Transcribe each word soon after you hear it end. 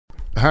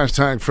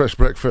Hashtag Fresh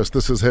Breakfast.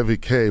 This is Heavy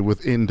K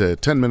with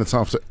Inde. 10 minutes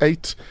after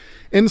 8.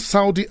 In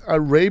Saudi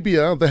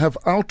Arabia, they have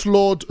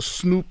outlawed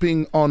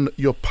snooping on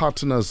your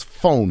partner's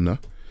phone.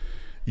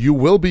 You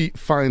will be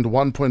fined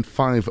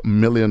 1.5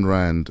 million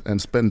rand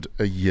and spend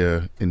a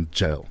year in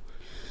jail.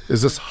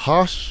 Is this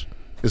harsh?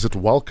 Is it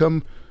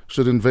welcome?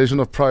 Should invasion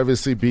of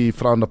privacy be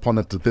frowned upon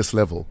at this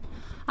level?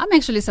 I'm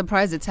actually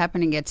surprised it's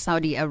happening at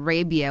Saudi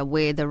Arabia,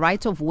 where the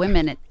rights of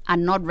women are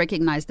not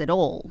recognized at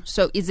all.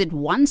 So is it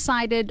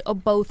one-sided or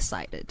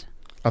both-sided?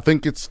 I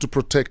think it's to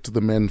protect the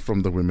men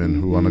from the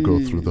women who want to go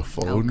through the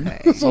phone. Okay.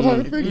 That's what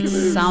I think it is.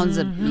 It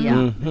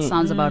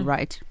sounds about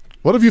right.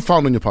 What have you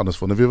found on your partner's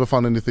phone? Have you ever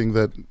found anything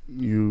that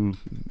you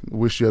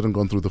wish you hadn't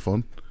gone through the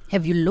phone?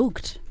 Have you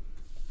looked?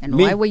 And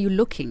Me? why were you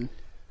looking?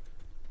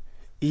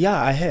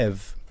 Yeah, I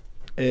have.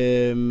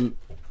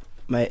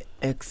 My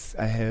ex,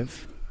 I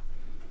have.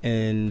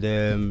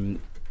 And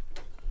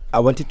I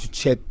wanted to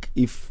check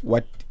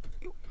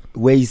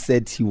where he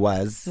said he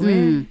was. So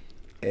you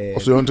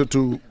wanted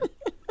to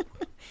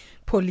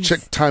Police. check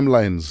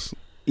timelines.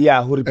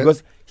 Yeah,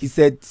 because he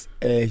said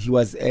he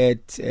was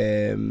at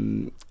a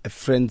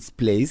friend's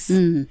place.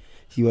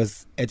 He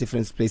was at a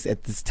friend's place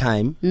at this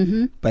time,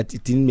 but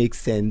it didn't make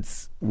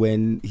sense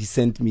when he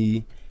sent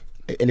me,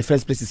 and the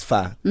friend's place is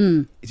far.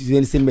 It was when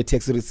he sent me a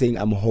text saying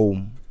I'm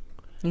home.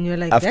 And you're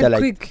like, After that like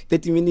quick.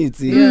 30 minutes.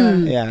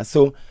 Yeah.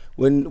 So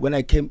when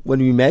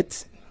we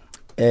met,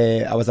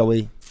 I was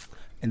away.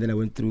 And then I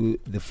went through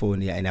the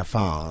phone and I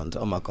found,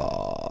 oh my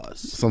gosh.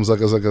 Some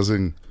zaka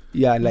zing.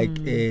 Yeah, like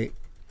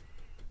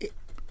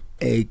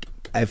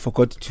I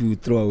forgot to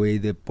throw away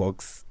the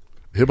box.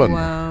 Hiban.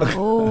 Wow.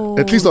 Oh,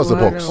 At least there was a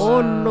box.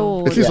 Oh,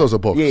 no. At least there was a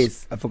box.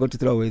 Yes, I forgot to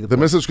throw away the The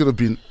box. message could have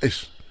been,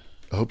 Ish,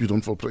 I hope you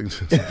don't fall pregnant.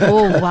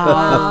 Oh,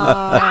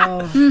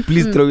 wow.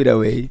 Please throw it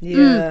away.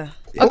 Yeah.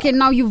 Okay,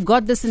 now you've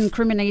got this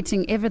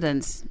incriminating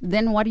evidence.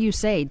 Then what do you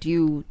say? Do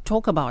you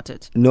talk about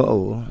it?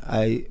 No,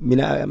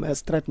 I'm a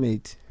strat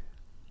mate.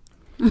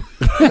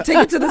 Take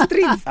it to the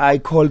streets. I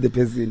call the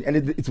person, and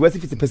it's worse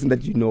if it's a person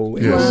that you know,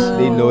 and Yes.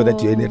 they know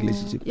that you're in a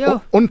relationship.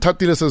 Yo.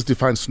 Untatile says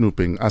define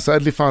snooping. I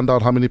sadly found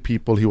out how many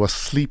people he was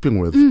sleeping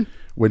with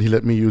when he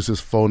let me use his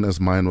phone as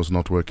mine was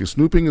not working.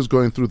 Snooping is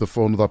going through the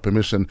phone without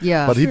permission.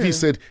 Yeah. But if he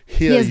said,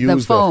 here, Here's the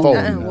use the phone.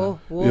 phone, Whoa.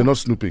 you're not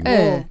snooping.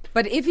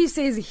 But if he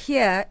says,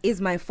 here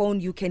is my phone,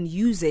 you can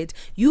use it,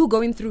 you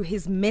going through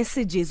his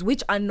messages,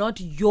 which are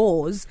not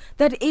yours,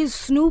 that is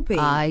snooping.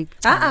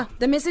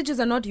 The messages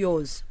are not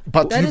yours.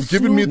 But That you've is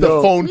given me the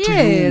snooping. phone to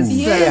Yes. use.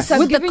 Yes, I've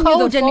With the given you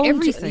code and phone to-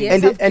 everything. yes,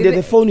 And, I've and given-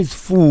 the phone is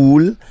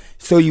full,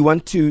 so you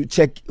want to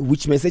check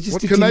which messages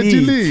What to can I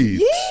delete.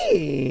 delete?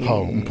 Yeah.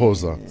 How?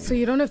 Mposa. So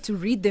you don't have to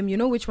read them. You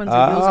know which ones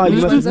are yours and you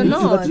which must ones are read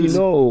so not. that you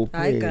know.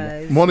 Hi, Okay.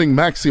 guys. Morning,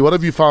 Maxi. What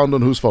have you found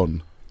on whose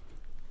phone?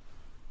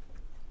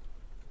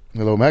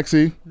 Hello,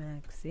 Maxi.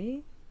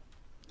 Maxi.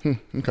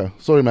 Okay.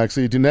 Sorry,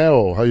 Maxi.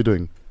 Dineo, how are you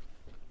doing?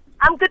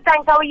 I'm good,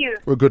 thanks. How are you?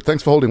 We're good.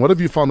 Thanks for holding. What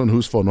have you found on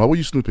whose phone? Why were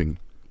you snooping?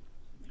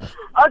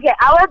 Okay,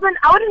 I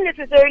wouldn't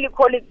necessarily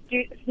call it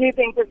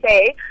snooping per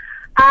se.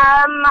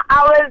 I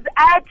was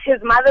at his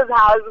mother's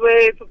house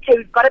where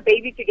we've got a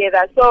baby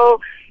together. So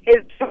his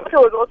daughter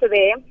was also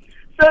there.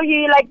 So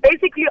he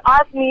basically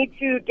asked me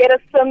to get a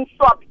SIM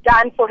swap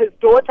done for his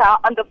daughter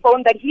on the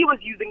phone that he was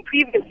using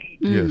previously.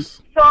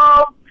 Yes. So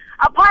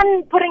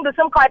upon putting the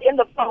SIM card in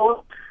the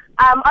phone,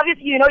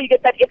 obviously, you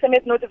get that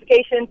SMS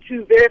notification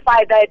to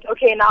verify that,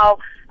 okay, now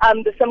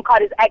the SIM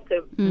card is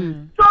active.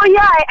 So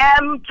yeah, I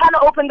am trying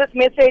to open this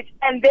message,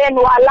 and then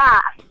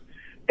voila,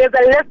 there's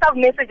a list of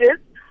messages,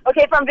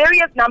 okay, from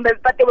various numbers,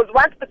 but there was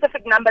one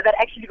specific number that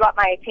actually got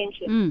my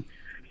attention.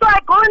 So I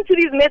go into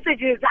these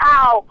messages,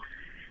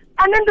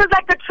 and then there's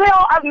a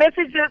trail of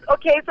messages,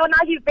 okay, so now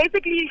he's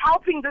basically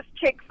helping this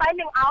chick,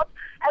 finding out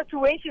as to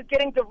when she's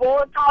getting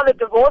divorced, how the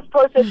divorce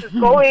process is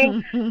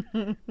going.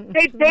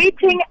 They're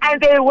dating and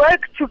they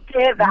work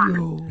together.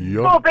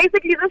 Yo. So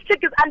basically this chick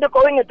is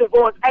undergoing a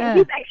divorce and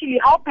he's actually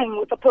helping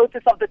with the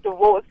process of the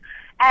divorce.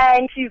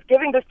 And she's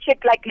giving this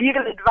chick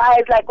legal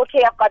advice,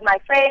 okay, I've got my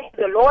friend,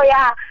 the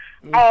lawyer,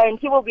 and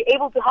he will be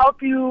able to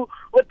help you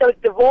with the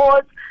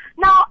divorce.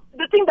 Now,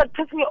 the thing that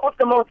pisses me off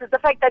the most is the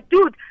fact that,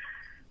 dude,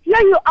 here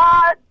you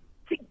are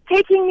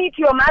taking me to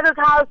your mother's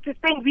house to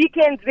spend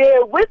weekends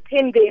there with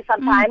him there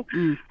sometimes,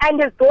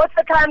 and his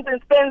daughter comes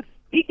and spends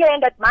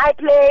weekend at my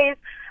place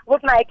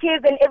with my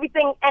kids and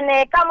everything, and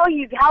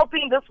he's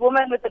helping this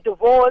woman with the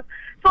divorce.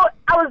 So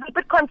I was a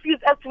bit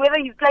confused as to whether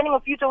he's planning a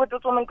future with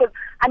this woman, because,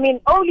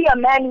 only a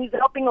man who's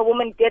helping a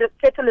woman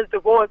settle his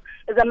divorce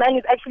is a man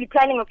who's actually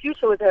planning a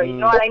future with her, you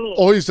know what I mean?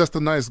 Or he's just a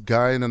nice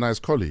guy and a nice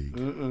colleague.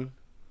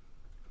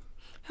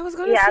 I was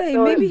going to say,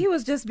 so maybe he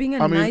was just being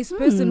a nice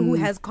person who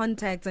has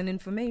contacts and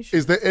information.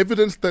 Is there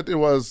evidence that it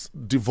was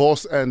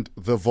divorce and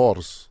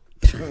divorce?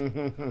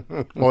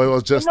 Or it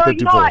was just the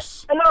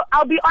divorce?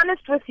 I'll be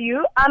honest with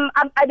you.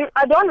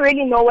 I don't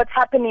really know what's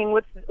happening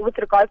with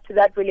regards to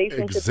that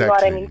relationship. You know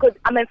what I mean? Because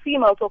I'm a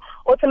female, so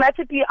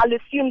automatically I'll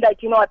assume that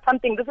it's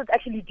something. This is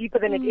actually deeper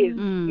than it is.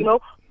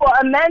 For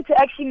a man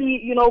to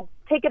actually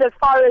take it as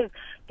far as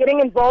getting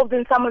involved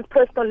in someone's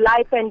personal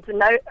life and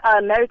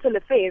marital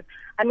affairs.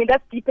 I mean,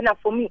 that's deep enough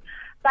for me.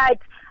 But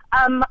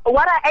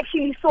what I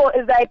actually saw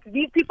is that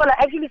these people are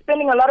actually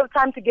spending a lot of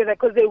time together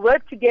because they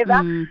work together.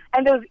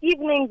 And there was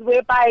evenings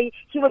whereby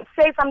he would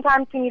say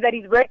sometimes to me that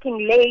he's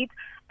working late,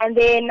 and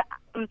then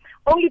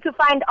only to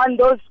find on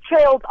those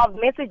trails of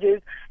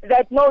messages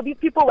that no, these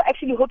people were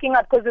actually hooking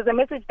up, because there's a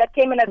message that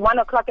came in at 1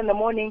 o'clock in the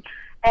morning,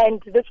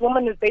 and this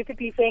woman was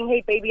basically saying,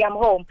 "Hey baby, I'm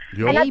home."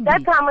 And at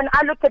that time, when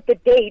I looked at the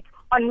date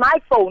on my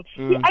phone,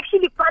 he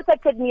actually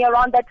contacted me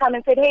around that time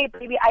and said, "Hey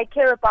baby, I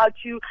care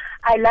about you,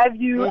 I love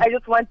you, I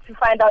just want to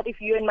find out if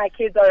you and my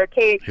kids are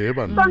okay." So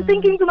I'm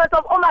thinking to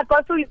myself, oh my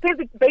God, so he's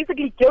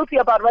basically guilty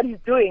about what he's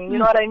doing, you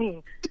know what I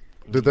mean?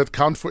 Did that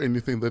count for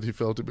anything, that he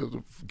felt a bit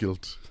of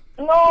guilt?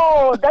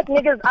 No, that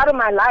nigga's out of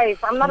my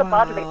life. I'm not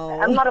about it.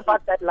 I'm not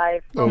about that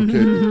life.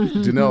 Okay.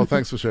 Janelle,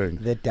 thanks for sharing.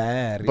 The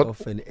diary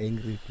of an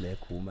angry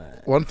black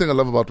woman. One thing I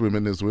love about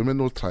women is women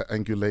will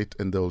triangulate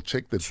and they'll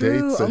check the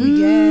dates. Oh, and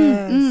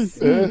yes.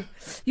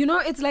 You know,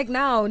 it's like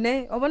now, on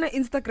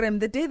Instagram,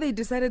 the day they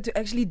decided to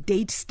actually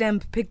date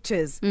stamp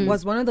pictures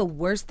was one of the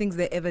worst things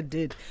they ever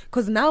did.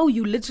 Because now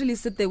you literally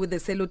sit there with the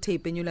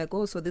sellotape and you're like,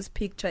 oh, so this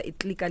picture, it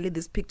clearly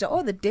this picture,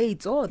 oh, the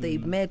dates, oh, they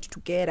match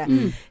together.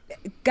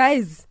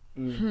 Guys,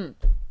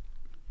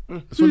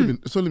 It's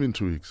only been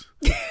 2 weeks.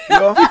 This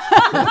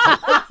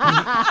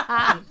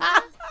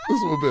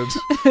woman.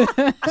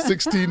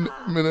 16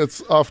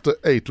 minutes after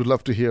 8. We'd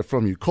love to hear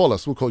from you. Call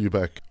us. We'll call you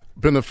back.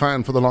 Been a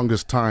fan for the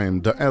longest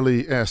time. The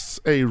LES,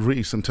 A.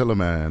 Reese and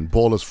Tillerman.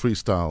 Ballers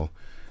Freestyle.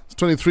 It's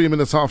 23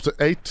 minutes after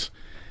 8.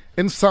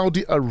 In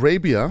Saudi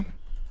Arabia,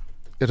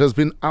 it has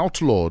been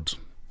outlawed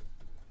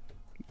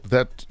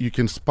that you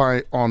can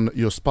spy on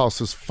your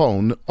spouse's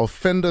phone.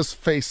 Offenders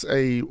face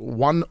a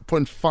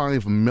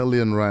 1.5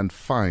 million rand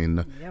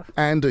fine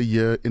and a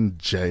year in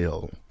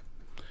jail.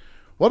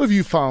 What have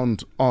you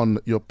found on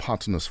your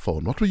partner's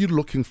phone? What were you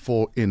looking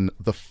for in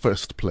the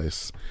first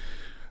place?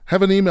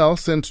 Have an email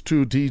sent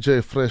to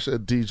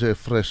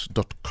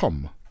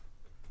djfresh@djfresh.com.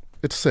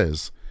 It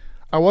says,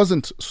 I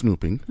wasn't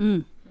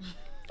snooping.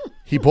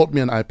 He bought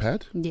me an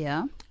iPad.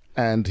 Yeah.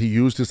 And he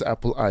used his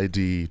Apple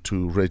ID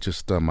to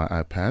register my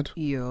iPad.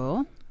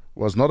 Yeah.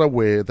 Was not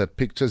aware that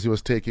pictures he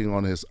was taking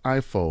on his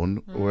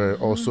iPhone were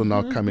also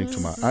now coming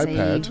to my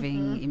iPad.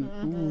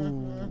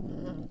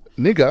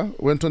 Nigga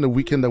went on a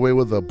weekend away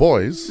with the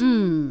boys.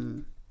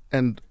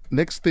 And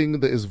next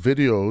thing, there is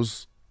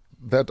videos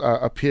that are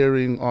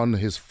appearing on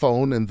his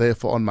phone and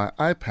therefore on my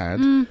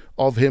iPad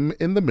of him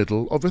in the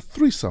middle of a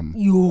threesome.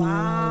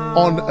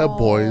 On a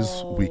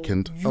boys'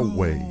 weekend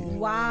away.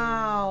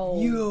 Wow.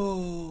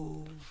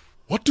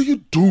 What do you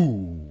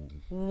do?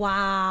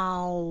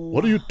 Wow.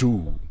 What do you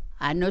do?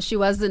 I know she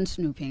wasn't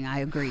snooping.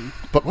 I agree.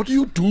 But what do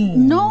you do?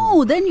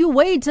 No, then you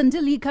wait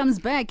until he comes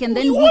back, and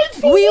then we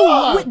watch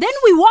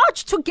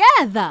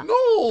together.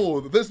 No,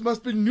 this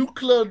must be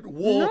nuclear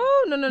war.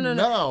 No.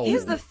 Now.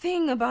 Here's the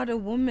thing about a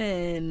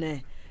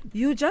woman.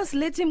 You just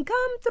let him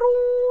come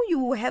through.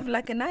 You have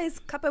like a nice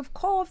cup of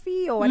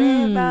coffee or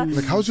whatever.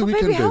 Like, how's your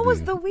weekend, baby? How baby?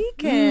 was the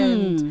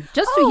weekend?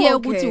 Just to hear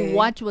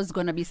what was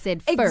going to be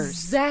said first.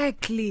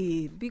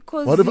 Exactly.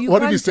 Because what if he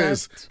just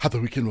says, the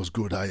weekend was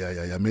good.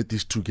 I met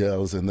these two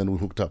girls and then we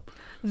hooked up.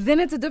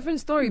 Then it's a different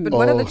story. But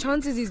what are the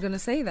chances he's going to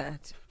say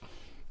that?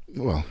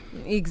 Well.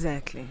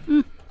 Exactly.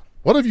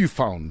 What have you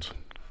found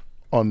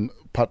on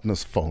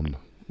partner's phone?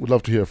 We'd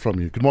love to hear from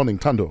you. Good morning,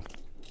 Tando.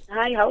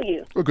 Hi, how are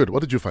you? Oh, good.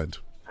 What did you find?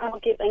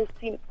 Okay, thanks,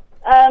 team.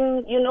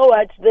 You know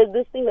what? There's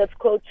this thing that's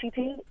called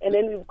cheating, and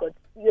then we've got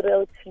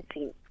serial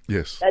cheating.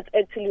 Yes. That's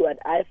actually what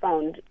I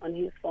found on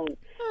his phone.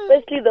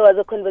 Firstly, there was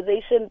a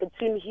conversation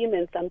between him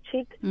and some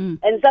chick,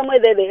 and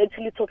somewhere there they're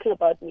actually talking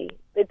about me.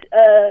 But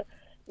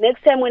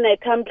next time when I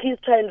come, please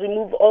try and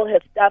remove all her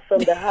stuff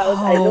from the house.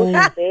 I know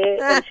she's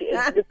there and she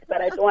exists,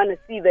 but I don't want to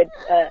see that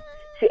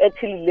she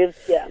actually lives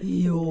here.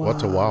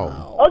 What a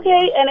wow.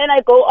 Okay, and then I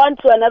go on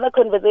to another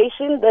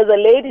conversation. There's a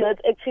lady that's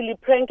actually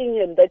pranking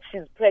him that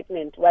she's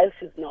pregnant while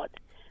she's not.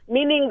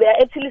 Meaning they're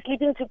actually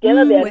sleeping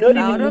together. They are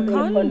not even using a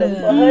condom.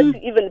 For her to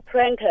even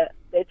prank her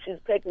that she's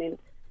pregnant,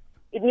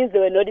 it means they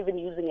were not even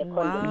using a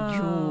condom.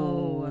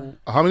 Wow.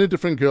 How many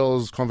different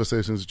girls'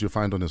 conversations did you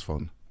find on his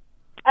phone?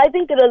 I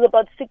think it was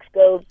about 6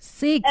 girls.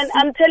 6? And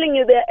I'm telling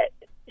you,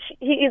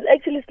 he is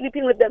actually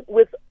sleeping with them,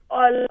 with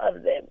all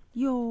of them.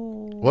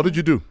 What did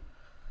you do?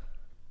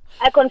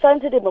 I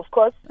confronted him, of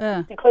course,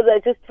 because I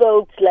just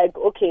felt like,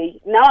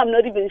 okay, now I'm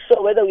not even sure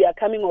whether we are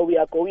coming or we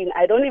are going.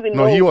 I don't even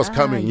know. No, he was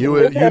coming.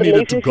 You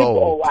needed to go.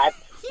 Or what?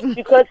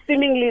 Because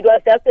seemingly it was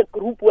just a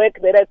group work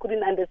that I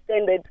couldn't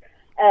understand it.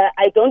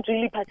 I don't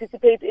really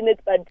participate in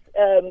it, but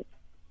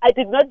I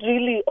did not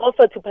really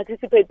offer to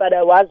participate, but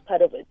I was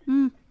part of it.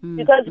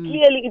 Because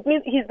clearly it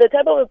means he's the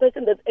type of a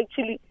person that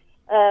actually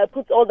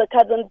puts all the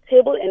cards on the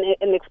table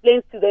and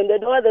explains to them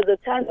that, oh, there's a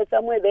chance or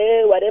somewhere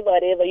there, whatever,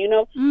 you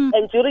know.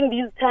 And during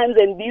these times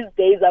and these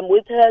days, I'm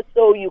with her,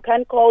 so you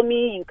can't call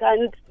me, you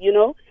can't, you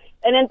know.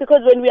 And then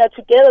because when we are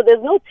together,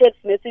 there's no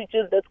text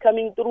messages that's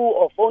coming through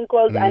or phone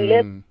calls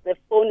unless the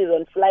phone is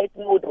on flight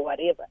mode or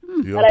whatever.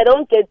 Yeah. But I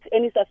don't get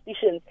any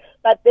suspicions.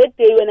 But that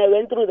day when I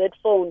went through that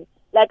phone,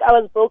 like I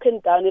was broken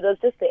down. It was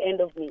just the end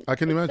of me. I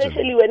can imagine.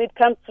 Especially when it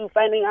comes to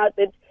finding out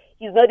that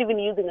he's not even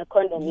using a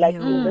condom like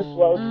in this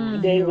world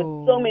today with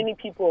so many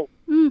people.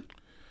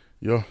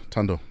 Yo,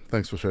 Tando,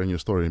 thanks for sharing your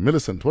story.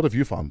 Millicent, what have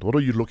you found? What are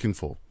you looking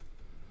for?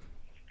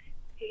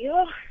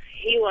 Yo,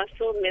 he was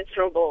so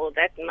miserable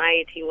that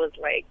night. He was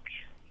like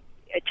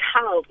a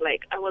child.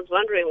 Like, I was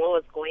wondering what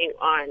was going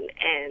on.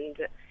 And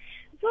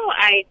so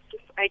I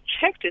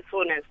checked his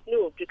phone and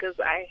snooped because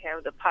I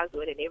have the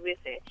password and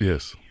everything.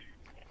 Yes.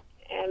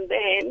 And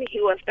then he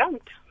was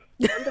dumped.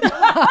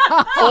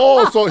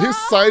 Oh, so his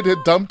side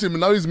had dumped him and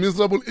now he's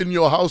miserable in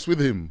your house with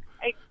him.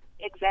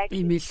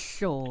 Exactly.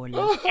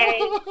 Imihlola.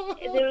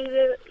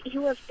 And he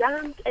was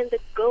dumped, and the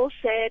girl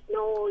said,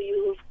 "No,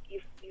 you've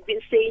been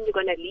saying you're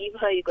gonna leave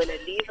her, and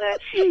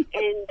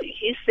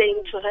he's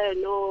saying to her,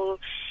 "No,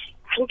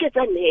 I don't get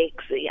the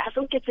next. I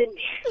don't get the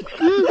next."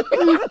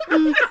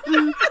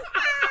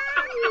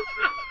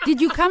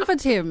 Did you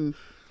comfort him?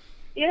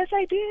 Yes,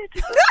 I did.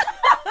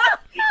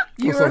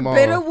 You're a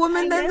better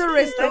woman than the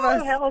rest of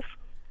us. Health.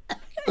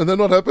 And then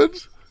what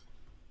happened?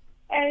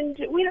 And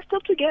we are still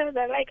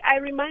together. Like, I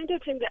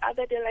reminded him the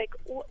other day, like,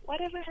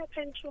 whatever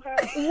happened to her?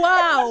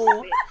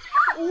 Wow.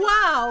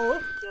 Wow.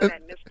 I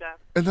missed her.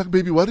 And like,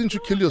 baby, why didn't you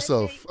kill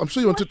yourself? I'm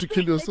sure you wanted to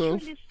kill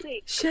yourself.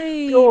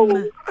 Shame.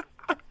 No.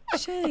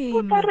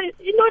 Shame. But, I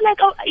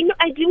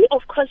didn't,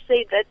 of course,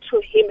 say that to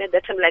him at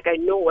that time. Like, I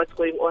know what's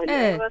going on.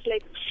 I was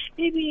like,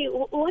 baby,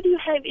 what do you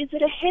have? Is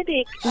it a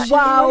headache?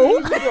 Wow.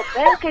 Your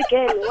back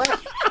again? What?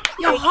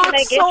 Your Can heart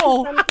I get you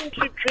sore. something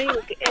to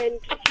drink? And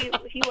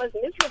he was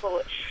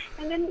miserable.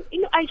 And then,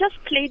 I just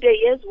played a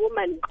yes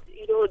woman,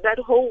 that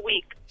whole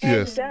week.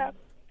 Yes. And,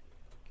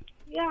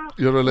 yeah.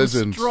 You're a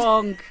legend.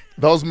 Strong.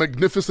 That was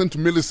magnificent,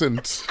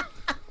 Millicent.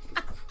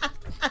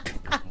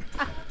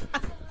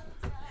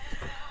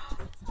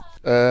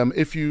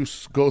 If you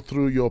go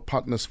through your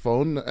partner's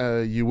phone,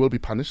 you will be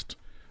punished.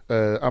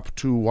 Up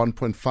to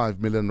 1.5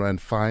 million rand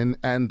fine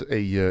and a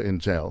year in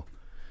jail.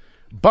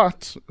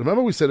 But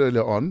remember we said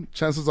earlier on,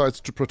 chances are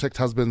it's to protect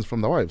husbands from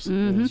their wives.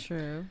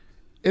 True.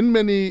 In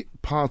many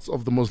parts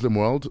of the Muslim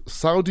world,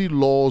 Saudi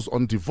laws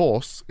on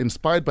divorce,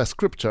 inspired by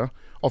scripture,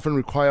 often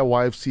require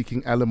wives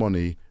seeking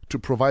alimony to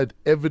provide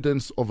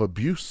evidence of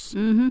abuse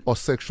or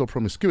sexual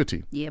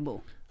promiscuity. Yeah,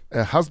 bo.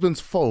 A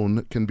husband's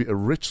phone can be a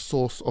rich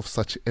source of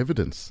such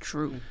evidence.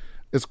 True.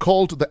 It's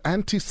called the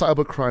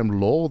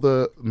anti-cybercrime law.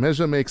 The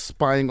measure makes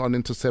spying on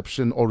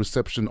interception or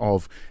reception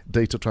of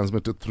data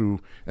transmitted through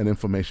an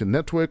information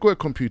network or a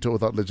computer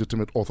without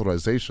legitimate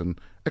authorization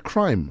a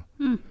crime.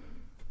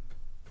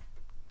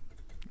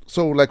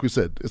 So, like we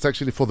said, it's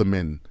actually for the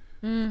men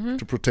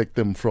to protect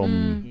them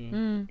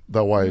from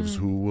their wives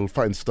who will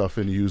find stuff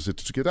and use it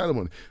to get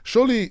alimony.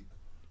 Surely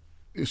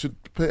you should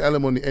pay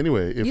alimony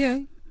anyway if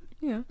Yeah.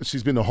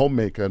 she's been a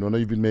homemaker and I know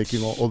you've been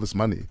making all this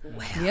money.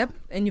 Yep.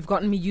 And you've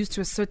gotten me used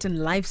to a certain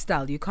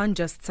lifestyle. You can't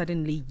just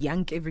suddenly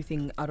yank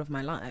everything out of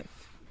my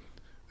life.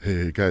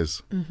 Hey,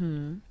 guys.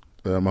 I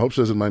hope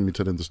she doesn't mind me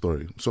telling the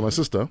story. So my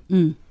sister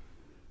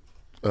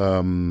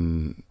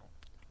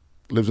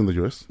lives in the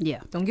US. Yeah.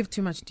 Don't give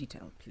too much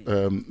detail, please.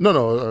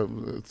 No.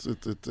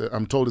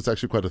 I'm told it's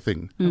actually quite a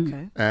thing.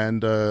 Okay.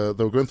 And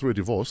they were going through a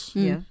divorce.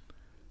 Yeah.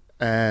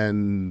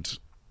 And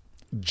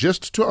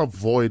just to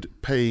avoid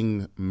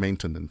paying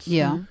maintenance,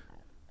 Yeah.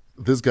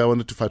 this guy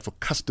wanted to fight for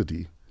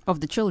custody.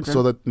 Of the children.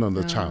 So that,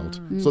 the child.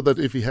 So that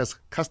if he has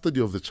custody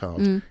of the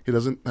child, he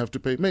doesn't have to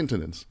pay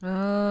maintenance.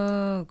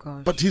 Oh,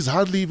 gosh. But he's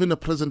hardly even a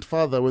present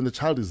father when the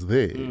child is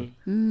there.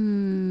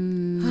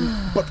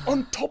 But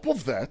on top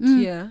of that,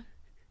 Yeah.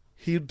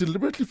 he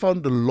deliberately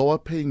found a lower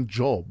paying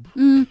job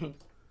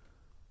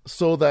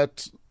so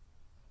that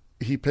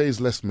he pays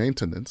less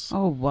maintenance.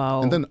 Oh,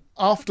 wow. And then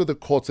after the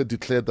courts had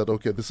declared that,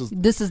 okay, this is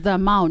the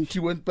amount. he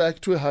went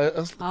back to a higher,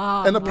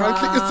 and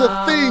apparently it's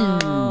a thing.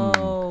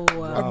 Oh,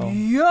 wow.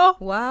 Yeah.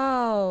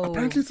 Wow.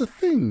 Apparently it's a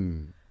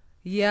thing.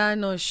 Yeah,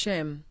 no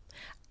shame.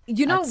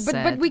 You know, That's but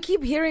sad. we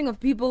keep hearing of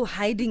people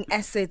hiding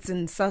assets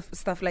and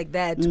stuff like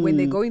that when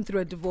they're going through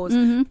a divorce,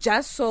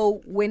 just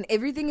so when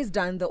everything is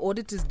done, the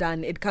audit is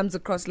done, it comes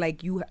across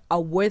like you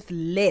are worth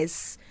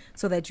less,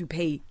 so that you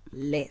pay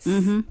less.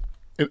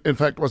 In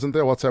fact, wasn't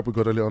there a WhatsApp we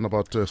got earlier on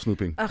about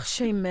snooping? Ugh,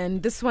 shame, man.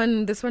 This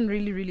one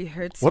really, really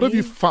hurts. What have me.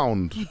 you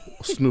found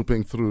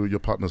snooping through your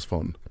partner's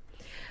phone?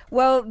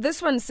 Well,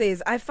 this one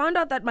says, I found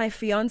out that my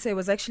fiance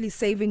was actually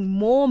saving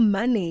more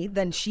money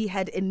than she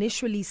had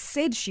initially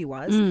said she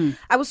was.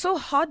 I was so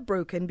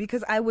heartbroken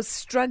because I was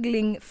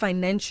struggling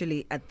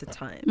financially at the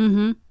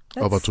time.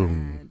 That's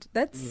Abatum. sad.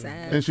 That's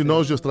sad. And she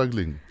knows you're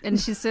struggling. And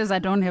she says, I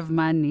don't have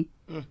money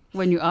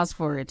when you ask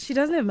for it. She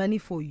doesn't have money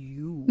for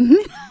you.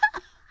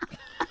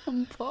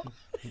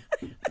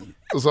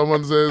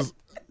 Someone says,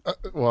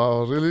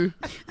 wow, really?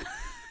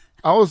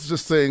 I was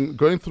just saying,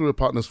 going through a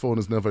partner's phone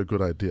is never a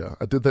good idea.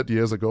 I did that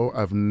years ago.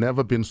 I've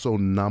never been so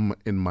numb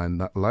in my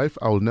life.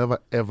 I will never,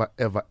 ever,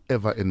 ever,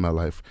 ever in my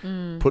life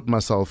put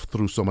myself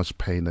through so much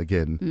pain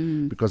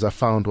again because I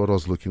found what I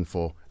was looking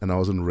for and I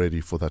wasn't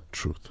ready for that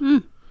truth.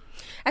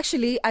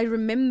 Actually, I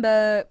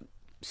remember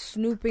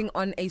snooping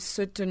on a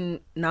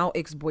certain now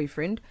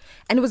ex-boyfriend,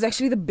 and it was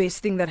actually the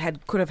best thing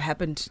that could have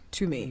happened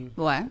to me.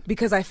 Why?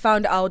 Because I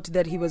found out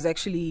that he was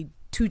actually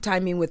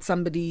two-timing with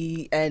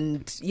somebody,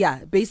 and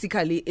yeah,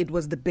 basically it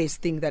was the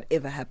best thing that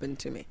ever happened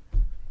to me.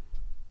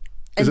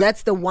 And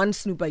that's the one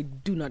snoop I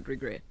do not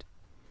regret.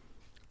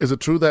 Is it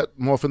true that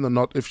more often than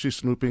not, if she's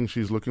snooping,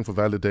 she's looking for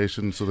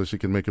validation so that she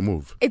can make a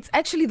move? It's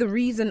actually the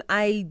reason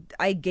I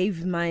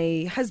gave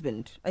my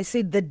husband. I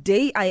said, the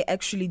day I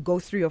actually go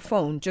through your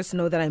phone, just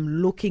know that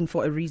I'm looking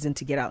for a reason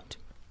to get out.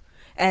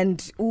 And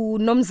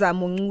Nomza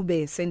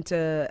Mongube sent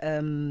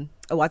a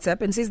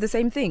WhatsApp and says the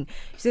same thing.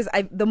 She says,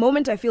 the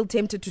moment I feel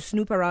tempted to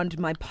snoop around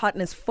my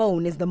partner's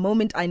phone is the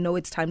moment I know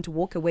it's time to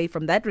walk away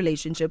from that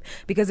relationship,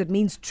 because it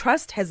means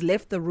trust has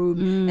left the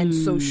room and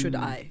so should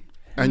I.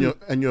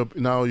 And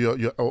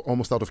you're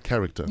almost out of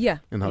character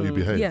in how you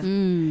behave.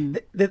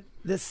 Yeah.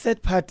 The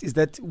sad part is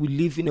that we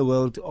live in a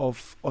world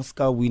of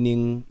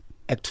Oscar-winning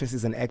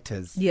actresses and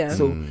actors. Yeah.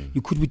 So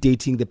you could be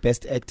dating the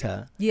best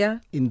actor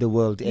in the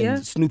world,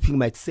 and snooping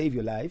might save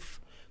your life.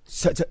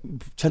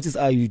 Chances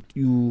are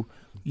you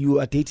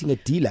are dating a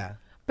dealer.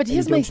 But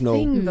here's my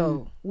thing,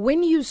 though.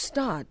 When you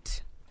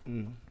start,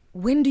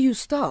 when do you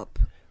stop?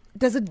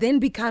 Does it then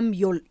become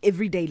your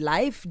everyday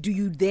life? Do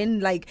you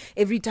then, like,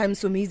 every time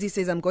Somizi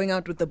says, I'm going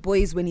out with the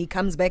boys, when he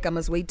comes back, I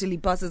must wait till he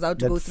passes out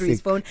to go through his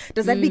phone?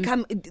 Does that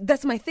become,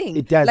 that's my thing.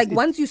 It does. Like,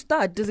 once you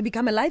start, does it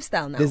become a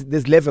lifestyle now?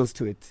 There's levels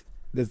to it.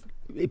 There's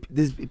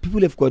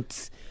people have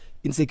got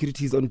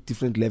insecurities on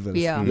different levels.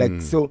 Yeah.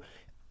 Like, so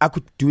I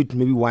could do it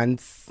maybe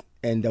once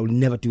and I will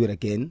never do it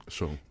again.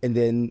 Sure. And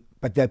then,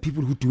 but there are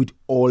people who do it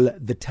all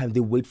the time.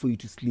 They wait for you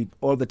to sleep.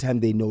 All the time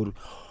they know.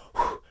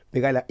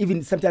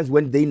 Even sometimes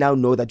when they now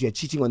know that you are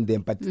cheating on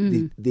them, but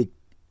they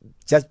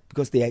just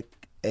because they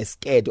are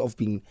scared of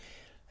being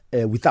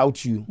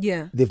without you,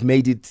 they've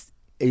made it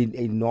a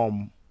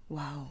norm.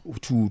 Wow.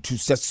 To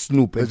just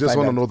snoop. They just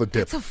want to know the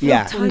depth.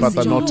 That's a full-time but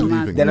they're not job.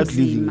 leaving. They're not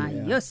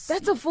leaving. Yes.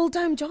 That's a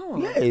full-time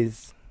job.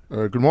 Yes.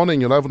 Good morning.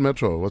 You're live on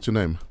Metro. What's your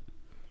name?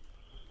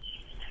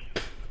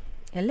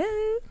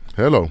 Hello.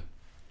 Hello.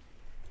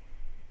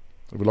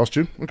 Have we lost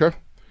you? Okay.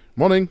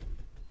 Morning.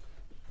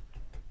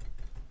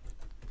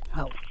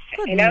 Oh.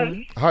 Hello,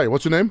 Hi.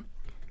 What's your name?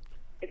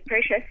 it's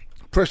Precious.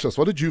 Precious.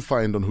 What did you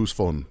find on whose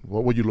phone?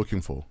 What were you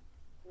looking for?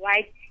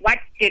 What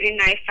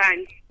didn't I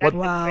find? That's the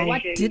What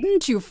question.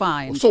 didn't you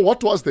find? So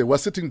what was there? We're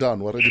sitting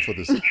down. We're ready for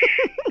this.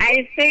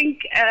 I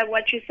think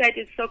what you said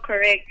is so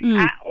correct.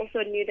 I also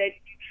knew that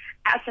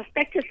I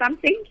suspected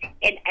something,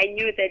 and I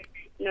knew that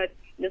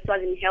this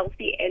wasn't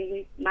healthy.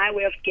 And my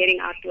way of getting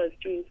out was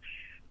to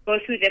go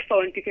through the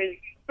phone, because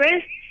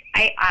first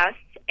I asked,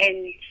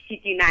 and he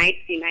denied,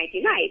 and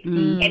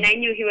I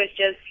knew he was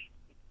just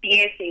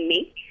BSing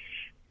me.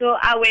 So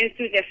I went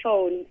through the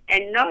phone,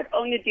 and not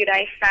only did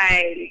I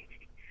find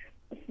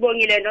Wow.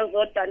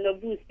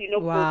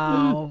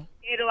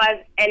 it was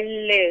a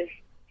list.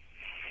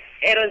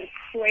 It was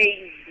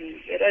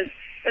crazy. It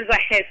was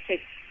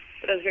hectic.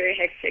 It was very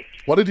hectic.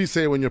 What did he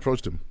say when you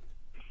approached him?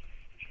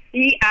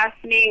 He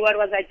asked me what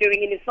was I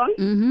doing in his phone,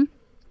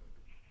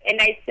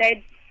 and I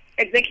said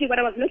exactly what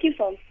I was looking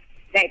for.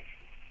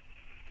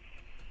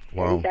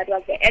 Wow. And that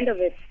was the end of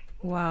it.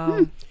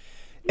 Wow.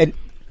 And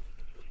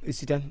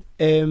is it done?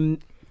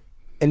 And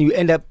you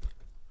end up,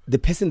 the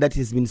person that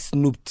has been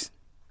snooped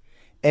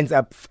ends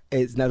up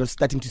is now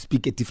starting to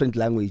speak a different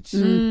language.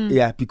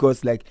 Yeah,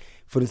 because, like,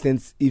 for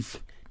instance, if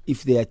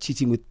they are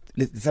cheating with,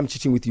 some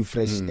cheating with you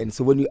fresh, and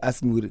so when you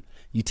ask me,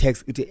 you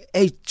text,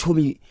 hey,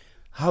 Chomi,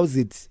 how's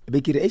it? I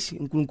mean,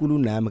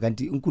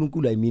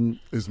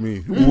 It's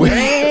me.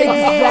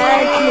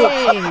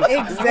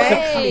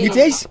 Exactly.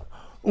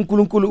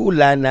 uNkulunkulu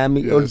ula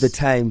nami all the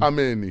time.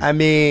 Amen.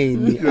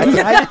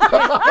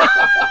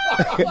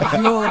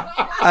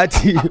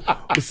 Athi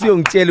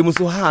usiyongitshela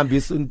musuhambe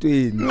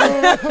esontweni.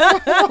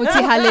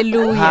 Uthi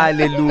hallelujah.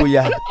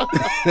 Hallelujah.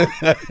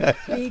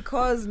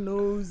 Because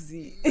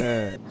nosy.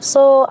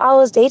 So I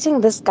was dating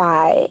this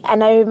guy,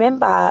 and I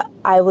remember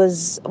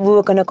we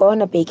were gonna go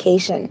on a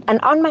vacation, and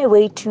on my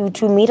way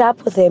to meet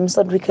up with him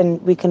so that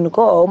we can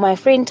go, my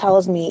friend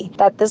tells me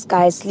that this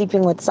guy is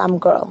sleeping with some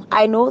girl.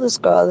 I know this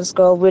girl,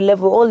 we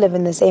all live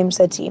in the same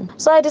city.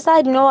 So I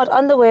decide, you know what,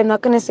 on the way I'm not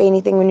gonna say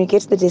anything. When we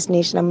get to the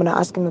destination, I'm gonna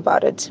ask him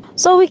about it.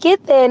 So we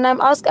get there, and I'm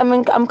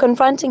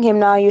confronting him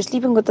now. You're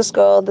sleeping with this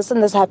girl, this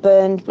and this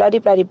happened, blah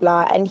blah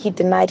blah, and he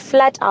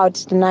flat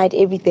out denied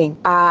everything.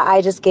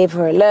 I just gave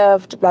her a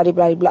lift, blah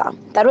blah blah.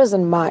 That was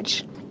in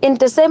March. In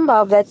December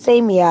of that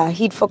same year,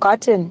 he'd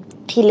forgotten.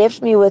 He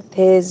left me with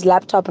his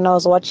laptop, and I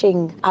was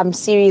watching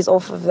series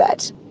off of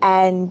that.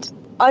 And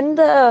on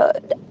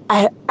the,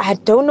 I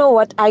don't know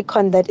what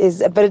icon that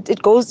is, but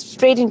it goes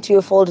straight into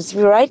your folders. If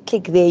you right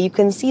click there, you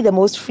can see the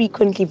most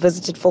frequently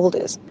visited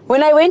folders.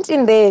 When I went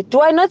in there,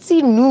 do I not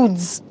see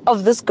nudes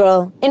of this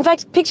girl? In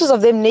fact, pictures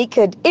of them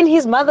naked in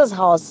his mother's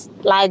house.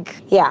 Like,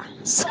 yeah.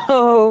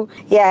 So,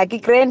 yeah,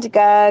 these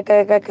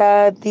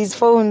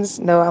phones.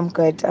 No, I'm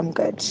good.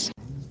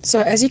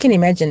 So as you can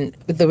imagine,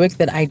 with the work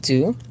that I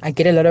do, I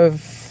get a lot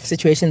of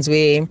situations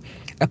where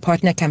a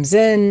partner comes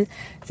in,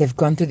 they've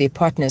gone through their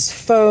partner's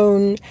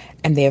phone,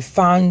 and they have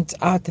found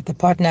out that the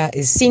partner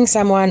is seeing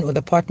someone or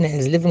the partner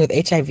is living with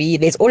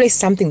HIV. There's always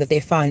something that they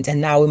found, and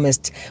now we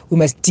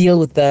must deal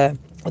with the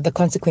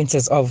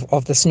consequences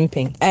of the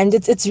snooping. And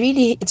it's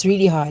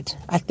really hard.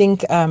 I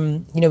think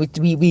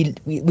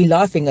we're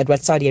laughing at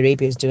what Saudi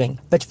Arabia is doing,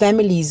 but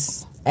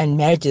families and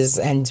marriages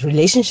and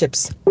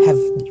relationships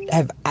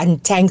have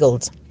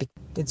untangled.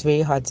 It's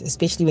very hard,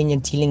 especially when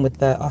you're dealing with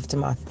the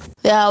aftermath.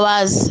 There I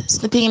was,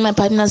 snooping in my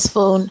partner's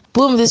phone.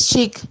 Boom, this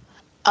chick,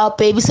 our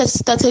baby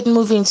started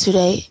moving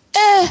today.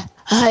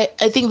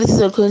 I think this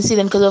is a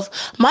coincidence because of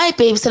my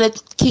baby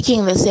started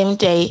kicking the same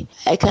day.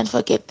 I can't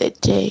forget that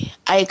day.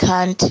 I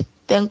can't.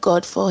 Thank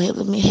God for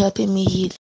helping me heal.